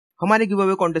हमारे give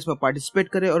away contest में participate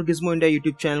करें और गिज़्मो इंडिया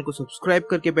यूट्यूब चैनल को सब्सक्राइब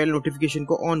करके बेल नोटिफिकेशन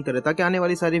को ऑन करें ताकि आने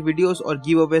वाली सारी वीडियोस और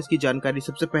गिव अवेज की जानकारी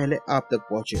सबसे पहले आप तक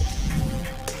पहुंचे।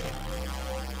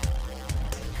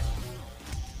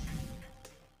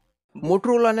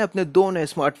 मोटोरोला ने अपने दो नए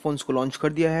स्मार्टफोन्स को लॉन्च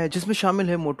कर दिया है, जिसमें शामिल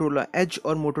है मोटोरोला एज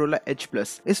और मोटोरोला एज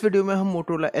प्लस। इस वीडियो में हम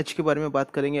मोटोरोला एज के बारे में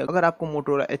बात करेंगे। अगर आपको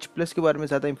मोटोरोला एज प्लस के बारे में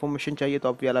ज्यादा इन्फॉर्मेशन चाहिए तो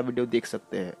आप ये वाला वीडियो देख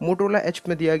सकते हैं। मोटोरोला एज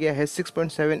में दिया गया है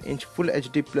 6.7 inch full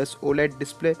HD plus OLED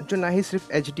display, जो ना ही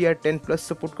सिर्फ HDR10 प्लस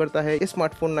सपोर्ट करता है, ये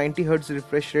स्मार्टफोन 90 हर्ट्ज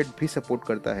रिफ्रेश रेट भी सपोर्ट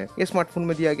करता है। ये स्मार्टफोन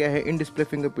में दिया गया है in display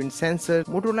fingerprint sensor.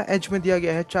 Motorola as में दिया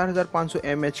गया है 4500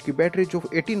 mAh की बैटरी, जो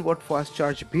 18 वॉट फास्ट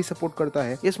चार्ज भी सपोर्ट करता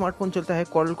है। ये स्मार्टफोन चलता है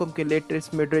क्वालकॉम के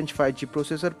latest mid range 5G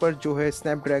processor पर, जो है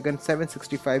स्नैपड्रैगन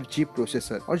 765G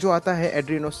प्रोसेसर, और जो आता है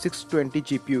एड्रीनो 620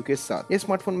 GPU के साथ। ये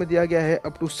स्मार्टफोन में दिया गया है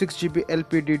up to 6GB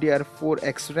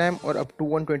LPDDR4X RAM और up to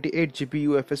 128GB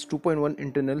UFS 2.1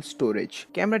 internal storage.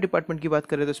 Camera department की बात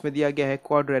करें तो इसमें दिया गया है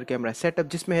क्वाड रेयर कैमरा सेटअप,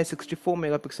 जिसमें है 64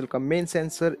 मेगापिक्सल का मेन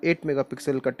सेंसर, 8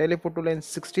 मेगापिक्सल का टेलीफोटो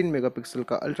लेंस, 16 मेगापिक्सल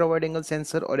का अल्ट्रा वाइड एंगल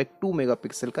सेंसर और एक 2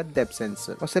 मेगापिक्सल का डेप्थ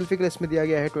सेंसर। और सेल्फी के लिए इसमें दिया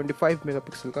गया है 25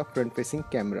 मेगापिक्सल का front facing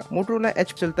camera. Motorola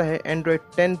as चलता है एंड्रॉइड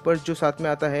 10 पर, जो साथ में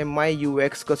आता है माई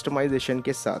UX कस्टमाइजेशन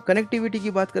के साथ। कनेक्टिविटी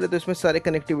की बात करें तो इसमें सारे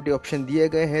कनेक्टिविटी ऑप्शन दिए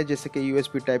गए हैं, जैसे कि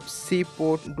USB Type-C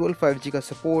port, dual 5G का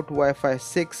सपोर्ट, Wi-Fi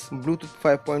 6, Bluetooth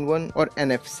 5.1 और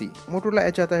NFC। मोटोरोला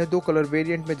एज आता है दो कलर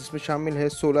वेरिएंट में, जिसमें शामिल है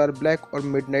सोलर ब्लैक और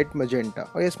मिडनाइट मजेंटा।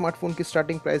 और यह स्मार्टफोन की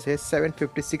स्टार्टिंग प्राइस है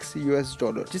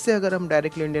 $756, जिसे अगर हम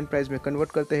डायरेक्टली इंडियन प्राइस में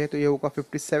कन्वर्ट करते हैं तो यह होगा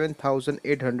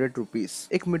 57,800 रुपीज।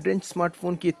 एक मिड रेंज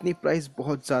स्मार्टफोन की इतनी प्राइस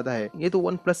बहुत ज्यादा है, ये तो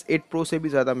OnePlus 8 Pro से भी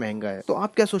ज्यादा महंगा है। तो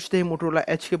आप क्या सोचते हैं मोटोरोला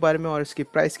एज के बारे में और इसकी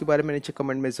प्राइस के बारे में नीचे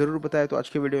कमेंट में जरूर बताएं। तो आज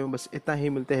के वीडियो में बस इतना ही,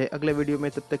 मिलते हैं अगले वीडियो में,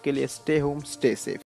 तब तक के लिए स्टे होम स्टे सेफ।